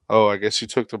 oh, I guess you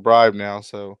took the bribe now.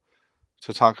 So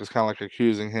Tatanka's kind of like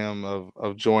accusing him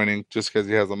of joining just because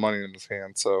he has the money in his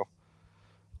hand. So,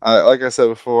 like I said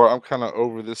before, I'm kind of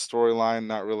over this storyline,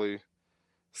 not really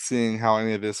seeing how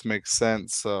any of this makes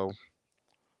sense. So,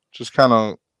 just kind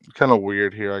of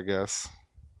weird here, I guess.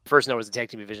 First note is the tag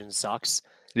team division sucks.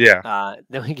 Yeah.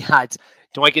 Then we got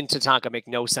Doink and Tatanka make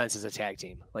no sense as a tag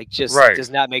team. Like just Right. does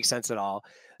not make sense at all.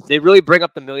 They really bring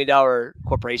up the $1 Million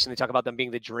Corporation. They talk about them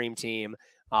being the dream team.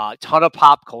 Ton of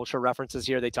pop culture references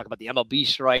here. They talk about the MLB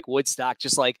strike, Woodstock,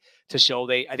 just like to show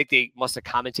I think they must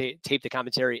have taped the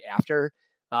commentary after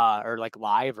or like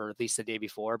live or at least the day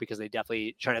before, because they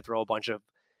definitely trying to throw a bunch of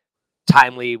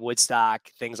timely Woodstock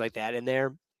things like that in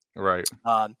there. Right.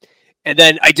 And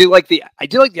then I do like the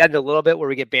end a little bit where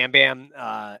we get Bam Bam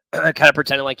kind of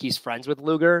pretending like he's friends with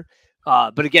Luger.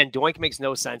 But again, Doink makes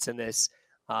no sense in this.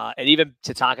 And even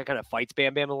Tatanka kind of fights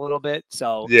Bam Bam a little bit.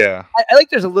 So Yeah. I like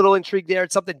there's a little intrigue there.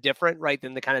 It's something different, right,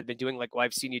 than the kind of been doing like, well,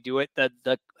 I've seen you do it. The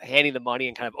handing the money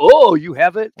and kind of, oh, you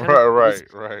have it.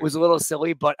 Right. Was a little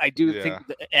silly, but I do Yeah. think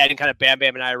adding kind of Bam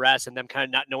Bam and IRS and them kind of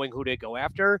not knowing who to go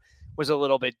after was a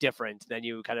little bit different than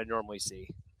you kind of normally see.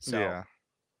 So Yeah.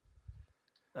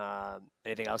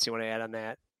 anything else you want to add on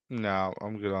that? No,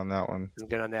 I'm good on that one. I'm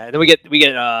good on that. And then we get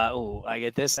I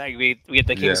get this. We get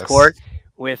the King's Yes. Court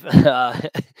with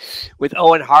with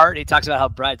Owen Hart. He talks about how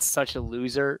Brett's such a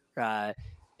loser. The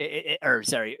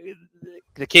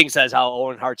King says how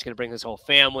Owen Hart's going to bring his whole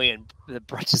family, and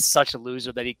Brett's just such a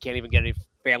loser that he can't even get any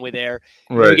family there.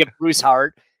 And then we get Bruce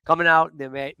Hart coming out,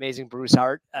 the amazing Bruce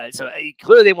Hart.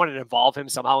 Clearly they wanted to involve him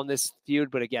somehow in this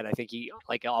feud, but again, I think he,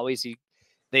 like always,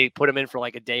 they put him in for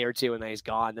like a day or two, and then he's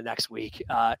gone the next week.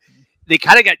 they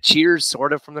kind of got cheers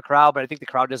sort of from the crowd, but I think the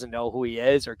crowd doesn't know who he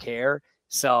is or care.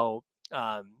 So,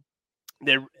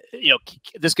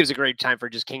 this gives a great time for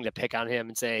just King to pick on him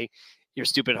and say, "You're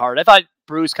stupid hard." I thought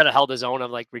Bruce kind of held his own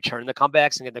on like returning the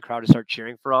comebacks and getting the crowd to start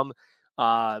cheering for him.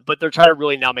 But they're trying to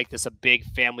really now make this a big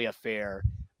family affair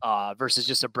versus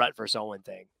just a Brett versus Owen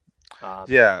thing.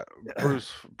 Yeah,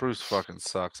 Bruce fucking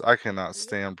sucks. I cannot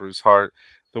stand Bruce Hart.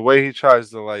 The way he tries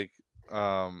to like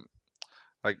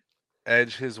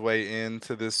edge his way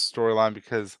into this storyline,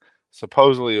 because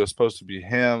supposedly it was supposed to be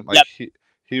him. Like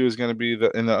he was going to be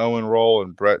in the Owen role,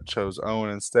 and Brett chose Owen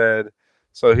instead.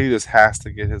 So he just has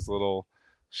to get his little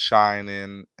shine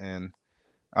in, and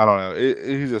I don't know.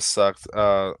 He just sucks.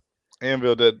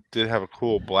 Anvil did have a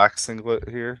cool black singlet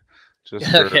here, just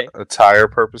for attire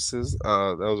purposes.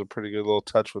 That was a pretty good little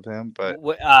touch with him. But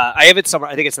I have it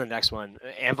somewhere. I think it's in the next one.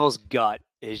 Anvil's gut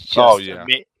is just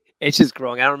it's just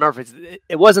growing. I don't remember if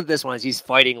it wasn't this one. He's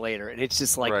fighting later, and it's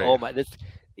just like oh my,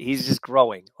 he's just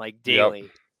growing like daily.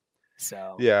 Yep.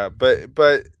 So yeah,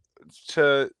 but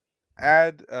to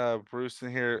add Bruce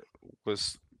in here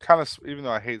was kind of, even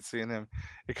though I hate seeing him,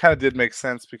 it kind of did make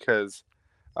sense because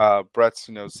Brett's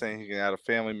saying he can add a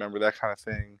family member, that kind of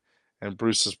thing, and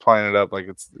Bruce is playing it up like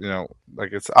it's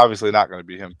like it's obviously not going to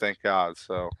be him, thank God.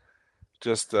 So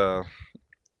just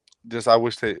I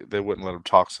wish they wouldn't let him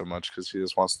talk so much, because he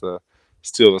just wants to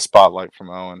steal the spotlight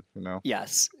from Owen.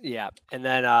 Yes, yeah. And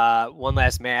then one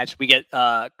last match, we get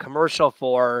a commercial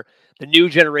for the new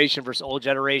generation versus old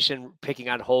generation, picking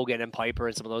on Hogan and Piper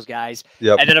and some of those guys.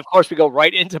 Yep. And then of course we go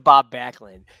right into Bob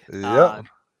Backlund. Yeah.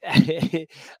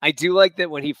 I do like that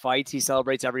when he fights, he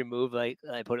celebrates every move. Like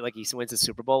I put it, like he wins the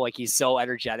Super Bowl. Like he's so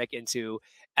energetic into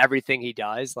everything he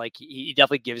does. Like he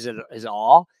definitely gives it his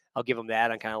all. I'll give him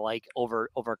that. I'm kind of like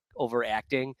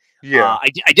overacting. Yeah.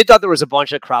 I did thought there was a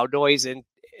bunch of crowd noise in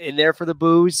there for the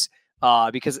boos.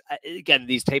 Because again,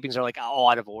 these tapings are like all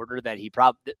out of order. That a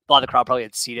lot of the crowd probably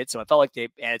had seen it, so I felt like they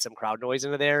added some crowd noise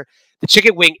into there. The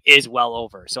chicken wing is well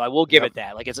over, so I will give it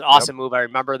that. Like it's an awesome move. I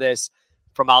remember this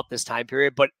from out this time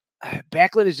period, but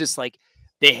Backlund is just like,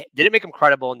 they didn't make him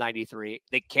credible in '93.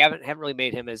 They haven't really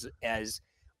made him as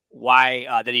why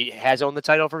that he has owned the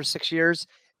title for 6 years,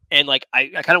 and like I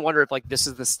kind of wonder if like this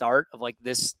is the start of like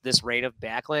this reign of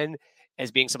Backlund as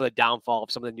being some of the downfall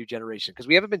of some of the new generation, because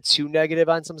we haven't been too negative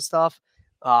on some stuff.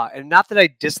 And not that I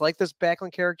dislike this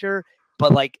Backlund character,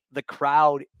 but like the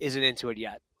crowd isn't into it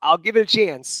yet. I'll give it a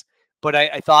chance, but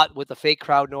I thought with the fake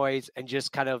crowd noise and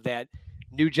just kind of that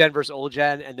new gen versus old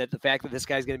gen, and that the fact that this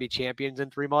guy's going to be champions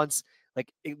in 3 months,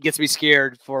 like it gets me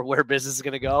scared for where business is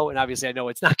going to go. And obviously I know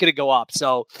it's not going to go up.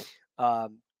 So I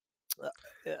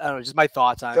don't know, just my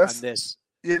thoughts on this.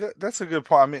 Yeah, that's a good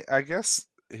point. I mean, I guess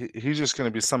he's just going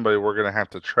to be somebody we're going to have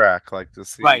to track, like to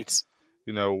see,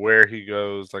 where he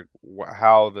goes, like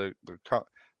how the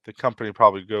company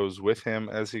probably goes with him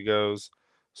as he goes.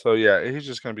 So yeah, he's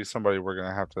just going to be somebody we're going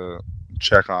to have to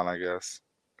check on, I guess.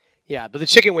 Yeah, but the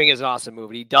chicken wing is an awesome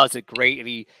move, and he does it great, and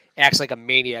he acts like a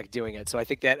maniac doing it. So I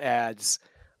think that adds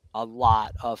a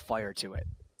lot of fire to it.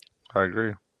 I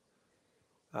agree.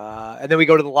 And then we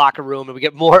go to the locker room, and we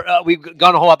get more. We've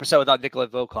gone a whole episode without Nikolai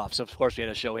Volkov, so of course we had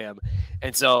to show him.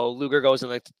 And so Luger goes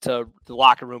to the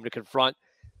locker room to confront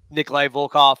Nikolai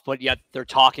Volkov, but yet they're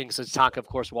talking. So Tatanka, of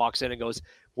course, walks in and goes,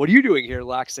 "What are you doing here,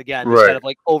 Lex?" Again, kind of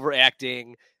like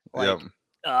overacting, like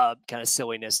kind of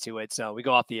silliness to it. So we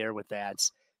go off the air with that.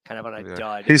 It's kind of on a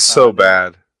dud. He's so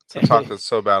bad. Tatanka's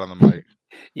so bad on the mic.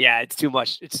 Yeah, it's too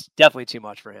much. It's definitely too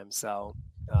much for him. So.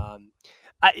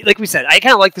 Like we said, I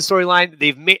kind of like the storyline.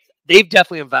 They've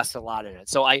definitely invested a lot in it,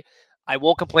 so I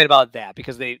won't complain about that,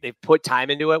 because they've put time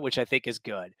into it, which I think is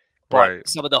good. But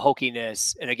some of the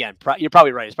hokiness, and again, you're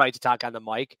probably right. It's probably Tatanka on the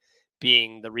mic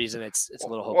being the reason it's a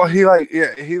little hokey. Well,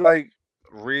 he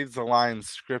reads the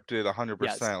lines scripted 100%.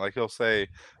 Yes. Like he'll say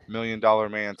 $1 Million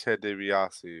Man Ted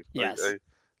DiBiase. Yes.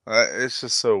 It's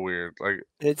just so weird. Like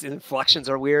its inflections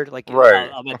are weird. Like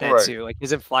I'll admit that too. Like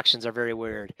his inflections are very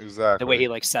weird. Exactly. The way he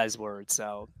like says words.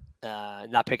 So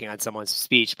not picking on someone's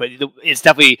speech, but it's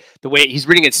definitely the way he's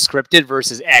reading it scripted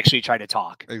versus actually trying to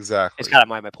talk. Exactly. It's kind of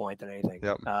my point than anything.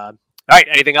 Yep. All right.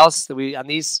 Anything else that we on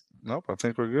these? Nope. I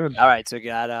think we're good. All right. So we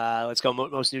got let's go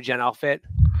most new gen outfit.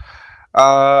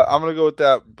 I'm gonna go with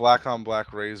that black on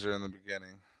black razor in the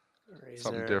beginning.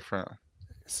 Something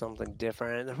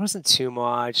different. There wasn't too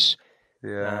much.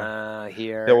 Yeah.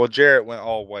 Here. Yeah. Well, Jarrett went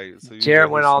all white. So Jarrett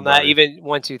went all night. Even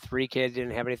 1, 2, 3 kid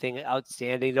didn't have anything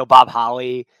outstanding. No Bob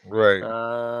Holly. Right.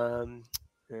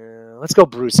 Let's go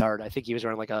Bruce Hart. I think he was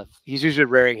wearing he's usually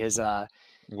wearing his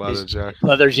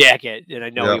leather jacket, and I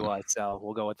know he was. So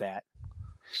we'll go with that.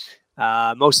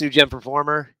 Most new gen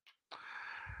performer.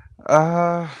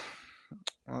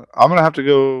 I'm gonna have to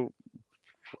go.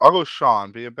 I'll go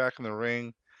Shawn. Being back in the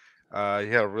ring, he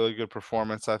had a really good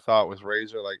performance. I thought with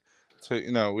Razor. Like, so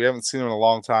we haven't seen him in a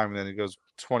long time, and then he goes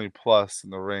 20 plus in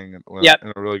the ring Yep.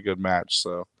 in a really good match.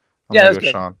 So I'm Yeah, gonna that's go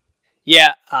good. Shawn.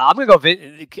 Yeah, I'm gonna go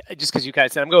just because you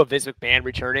guys said I'm going Vince McMahon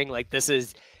returning. Like this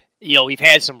is, we've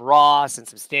had some Ross and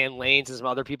some Stan Lanes and some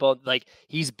other people. Like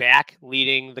he's back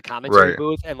leading the commentary Right.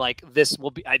 booth, and like this will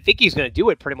be. I think he's gonna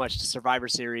do it pretty much to Survivor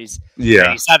Series Yeah.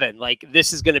 '97. Like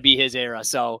this is gonna be his era.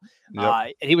 So,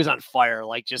 Yep. and he was on fire.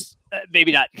 Like just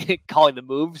maybe not calling the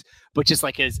moves, but just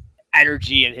like his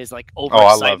energy and his like Oh,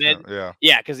 I love overexcitement. him.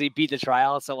 Yeah, because he beat the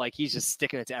trial, so like he's just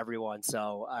sticking it to everyone.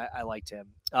 So I liked him.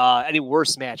 Any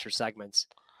worst match or segments?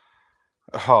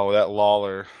 Oh, that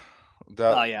Lawler.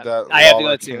 Oh yeah, That I have to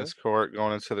Lawler go too. King's Court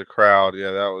going into the crowd.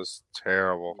 Yeah, that was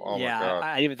terrible. Oh my Yeah, god.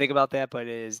 I didn't even think about that, but it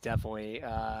is definitely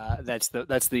that's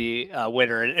the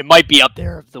winner. It might be up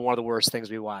there of one of the worst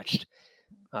things we watched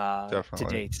to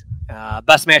Definitely. date.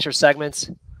 Best match or segments?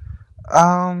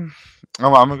 I'm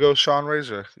gonna go Shawn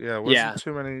Razor. Yeah, wasn't Yeah.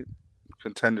 too many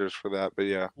contenders for that, but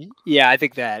yeah. Yeah, I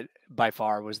think that by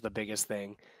far was the biggest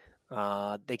thing.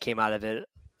 They came out of it,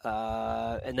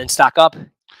 and then stock up.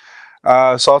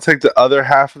 So I'll take the other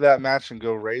half of that match and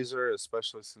go Razor,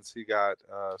 especially since he got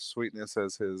Sweetness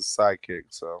as his sidekick.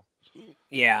 So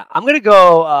Yeah, I'm gonna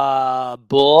go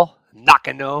Bull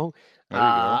Nakano. there you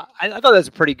go. I thought that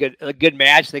was a good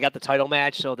match. They got the title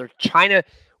match, so they're trying to,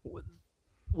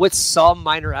 with some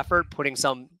minor effort, putting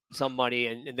some money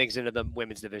and things into the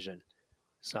women's division.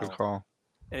 So Good call.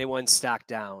 anyone stock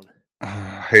down?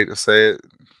 Hate to say it,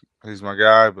 he's my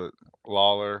guy, but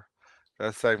Lawler.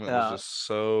 That segment was just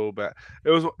so bad. It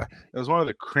was one of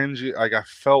the cringy. Like I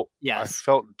felt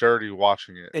dirty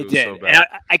watching it. It was did. so bad. And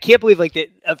I can't believe like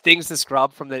of things to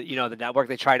scrub from the the network.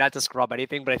 They try not to scrub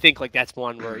anything, but I think like that's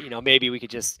one where maybe we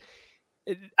could just.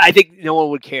 I think no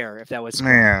one would care if that was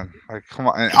scrubbed. Man, like come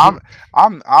on.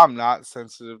 And I'm not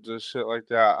sensitive to shit like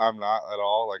that. I'm not at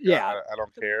all. Like I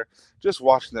don't care. Just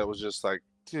watching that was just like,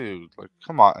 dude, like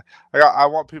come on. Like I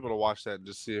want people to watch that and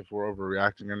just see if we're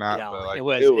overreacting or not. But like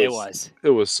it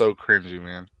was so cringy,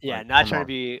 man. Yeah, like, not trying to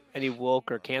be any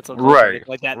woke or canceled right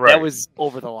like that. Right. That was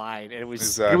over the line, and it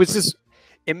was just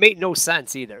it made no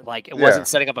sense either. Like it wasn't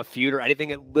setting up a feud or anything.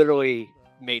 It literally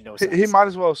made no sense. He might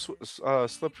as well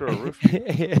slip through a roof.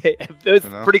 It was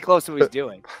pretty close to what he was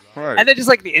doing. Right. And then just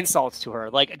like the insults to her.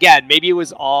 Like again, maybe it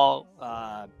was all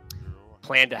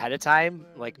planned ahead of time,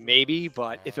 like maybe,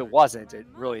 but if it wasn't, it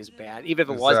really is bad. Even if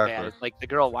it was bad, it's like the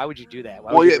girl, why would you do that?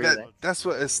 Why would you do that?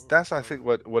 That's I think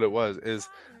what it was is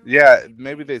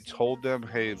maybe they told them,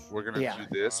 hey, we're gonna do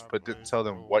this, but didn't tell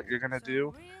them what you're gonna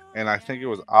do, and I think it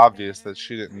was obvious that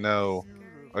she didn't know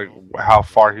like how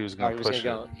far he was gonna push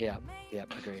it. Yeah,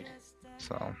 agreed.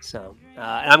 So and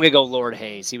I'm gonna go Lord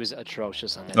Hayes. He was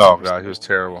atrocious on that. Oh god, he was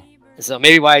terrible. So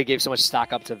maybe why I gave so much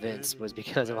stock up to Vince was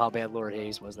because of how bad Lord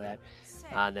Hayes was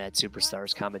on that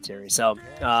Superstars commentary. So,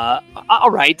 all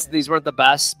right, these weren't the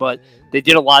best, but they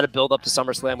did a lot of build up to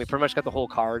SummerSlam. We pretty much got the whole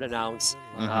card announced.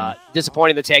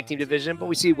 Disappointing the tag team division, but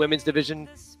we see women's division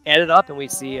added up, and we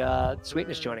see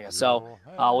Sweetness joining us. So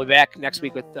we'll be back next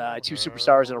week with 2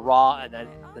 Superstars and a Raw, and then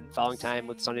the following time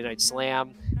with Sunday Night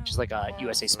Slam, which is like a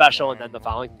USA special, and then the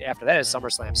following after that is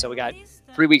SummerSlam. So we got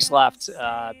 3 weeks left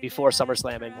before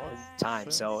SummerSlam in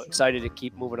time. So excited to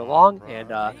keep moving along,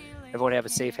 and everyone have a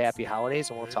safe, happy holidays,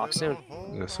 and we'll talk soon.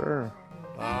 Yes, sir.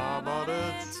 But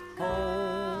it's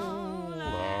cold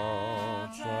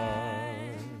outside.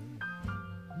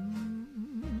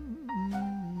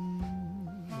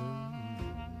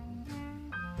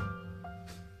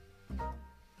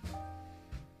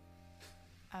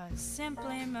 I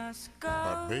simply must go.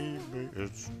 But baby,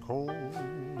 it's cold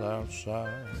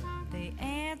outside. The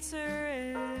answer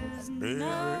is Baby,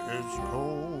 no. it's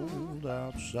cold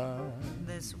outside.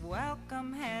 This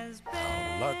welcome has How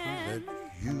been lucky that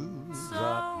you so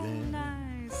dropped in.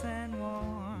 nice and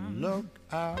warm. Look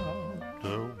out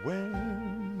the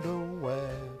window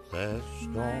at that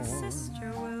My storm.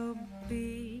 sister will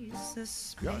be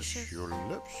suspicious. Gosh, your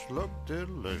lips look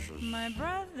delicious. My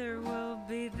brother will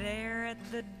be there at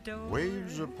the door.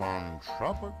 Waves upon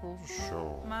tropical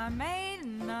shore. My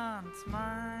maiden aunt's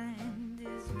mind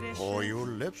is vicious. Oh, your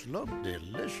lips look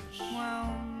delicious.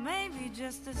 Well, maybe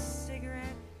just a cigarette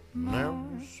Never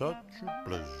more. such a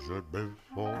blizzard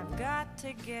before. I've got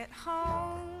to get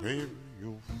home. Baby,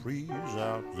 you'll freeze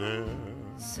out there.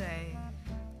 Say,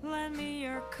 lend me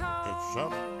your coat. It's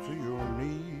up to your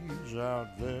knees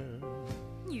out there.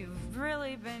 You've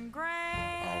really been great.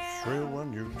 I'll thrill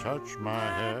when you touch my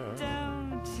hair.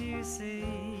 Don't you see?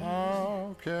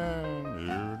 How can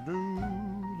you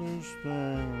do this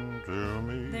thing to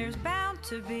me? There's bound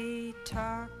to be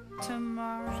talked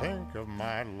tomorrow. Think of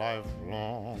my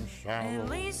lifelong sorrow. At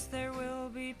least there will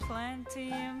be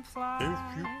plenty implied.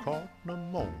 If you caught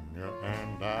pneumonia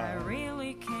and I I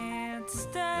really can't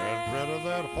stay. get rid of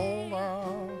that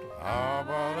holdout, how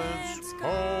about it's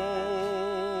cold?